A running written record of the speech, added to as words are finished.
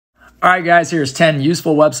All right, guys, here's 10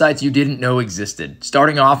 useful websites you didn't know existed.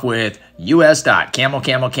 Starting off with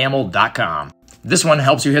us.camelcamelcamel.com. This one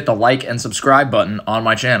helps you hit the like and subscribe button on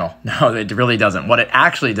my channel. No, it really doesn't. What it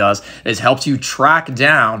actually does is helps you track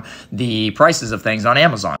down the prices of things on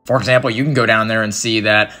Amazon. For example, you can go down there and see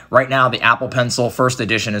that right now the Apple Pencil first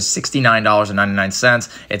edition is $69.99.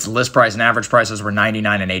 Its list price and average prices were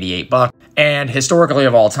 $99 and $88. And historically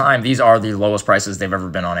of all time, these are the lowest prices they've ever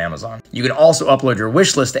been on Amazon. You can also upload your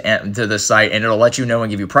wish list to this site, and it'll let you know and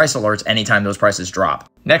give you price alerts anytime those prices drop.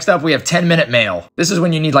 Next up, we have 10-minute mail. This is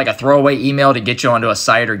when you need like a throwaway email to get you onto a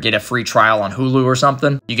site or get a free trial on Hulu or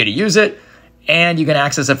something. You get to use it, and you can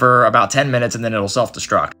access it for about 10 minutes, and then it'll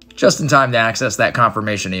self-destruct. Just in time to access that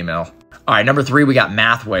confirmation email. All right, number 3, we got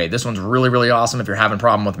Mathway. This one's really, really awesome if you're having a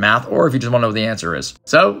problem with math or if you just want to know what the answer is.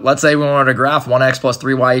 So let's say we wanted to graph 1x plus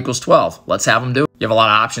 3y equals 12. Let's have them do it. You have a lot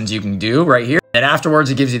of options you can do right here. And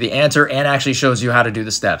afterwards, it gives you the answer and actually shows you how to do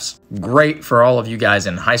the steps. Great for all of you guys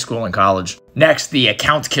in high school and college. Next, the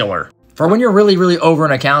Account Killer. For when you're really, really over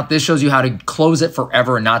an account, this shows you how to close it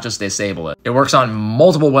forever and not just disable it. It works on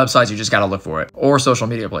multiple websites, you just gotta look for it, or social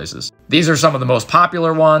media places. These are some of the most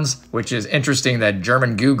popular ones, which is interesting that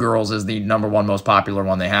German Goo Girls is the #1 most popular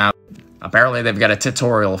one they have. Apparently, they've got a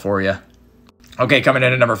tutorial for you. Okay, coming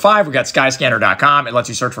in at number 5, we got skyscanner.com. It lets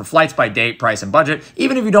you search for flights by date, price, and budget,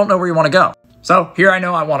 even if you don't know where you wanna go. So here I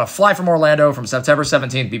know I want to fly from Orlando from September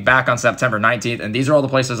 17th, be back on September 19th, and these are all the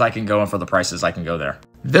places I can go and for the prices I can go there.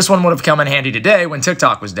 This one would have come in handy today when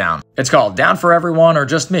TikTok was down. It's called Down for Everyone or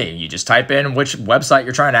Just Me. You just type in which website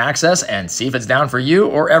you're trying to access and see if it's down for you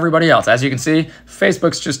or everybody else. As you can see,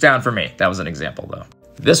 Facebook's just down for me. That was an example though.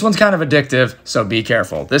 This one's kind of addictive, so be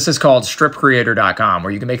careful. This is called stripcreator.com,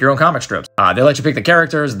 where you can make your own comic strips. They let you pick the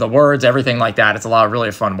characters, the words, everything like that. It's really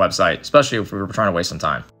a fun website, especially if we were trying to waste some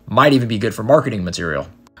time. Might even be good for marketing material.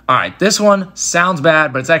 All right, this one sounds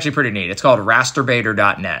bad, but it's actually pretty neat. It's called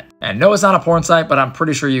rasturbator.net. And no, it's not a porn site, but I'm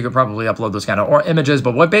pretty sure you could probably upload those kind of images.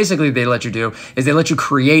 But what basically they let you do is they let you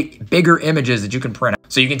create bigger images that you can print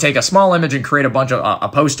out. So you can take a small image and create a bunch of a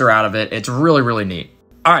poster out of it. It's really, really neat.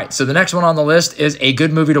 All right, so the next one on the list is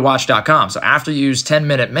agoodmovietowatch.com. So after you use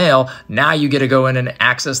 10-minute mail, now you get to go in and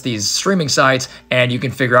access these streaming sites and you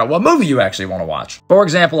can figure out what movie you actually want to watch. For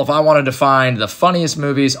example, if I wanted to find the funniest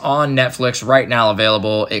movies on Netflix right now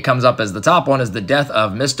available, it comes up as the top one is The Death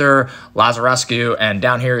of Mr. Lazarescu, and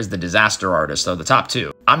down here is The Disaster Artist, so the top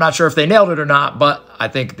 2. I'm not sure if they nailed it or not, but I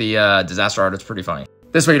think the Disaster Artist is pretty funny.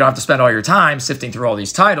 This way you don't have to spend all your time sifting through all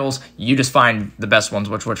these titles. You just find the best ones,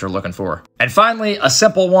 which you're looking for. And finally, a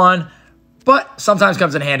simple one, but sometimes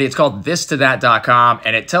comes in handy. It's called thistothat.com,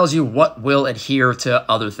 and it tells you what will adhere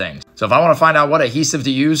to other things. So if I want to find out what adhesive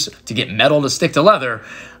to use to get metal to stick to leather,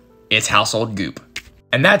 it's Household Goop.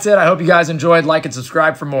 And that's it. I hope you guys enjoyed. Like and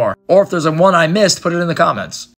subscribe for more. Or if there's a one I missed, put it in the comments.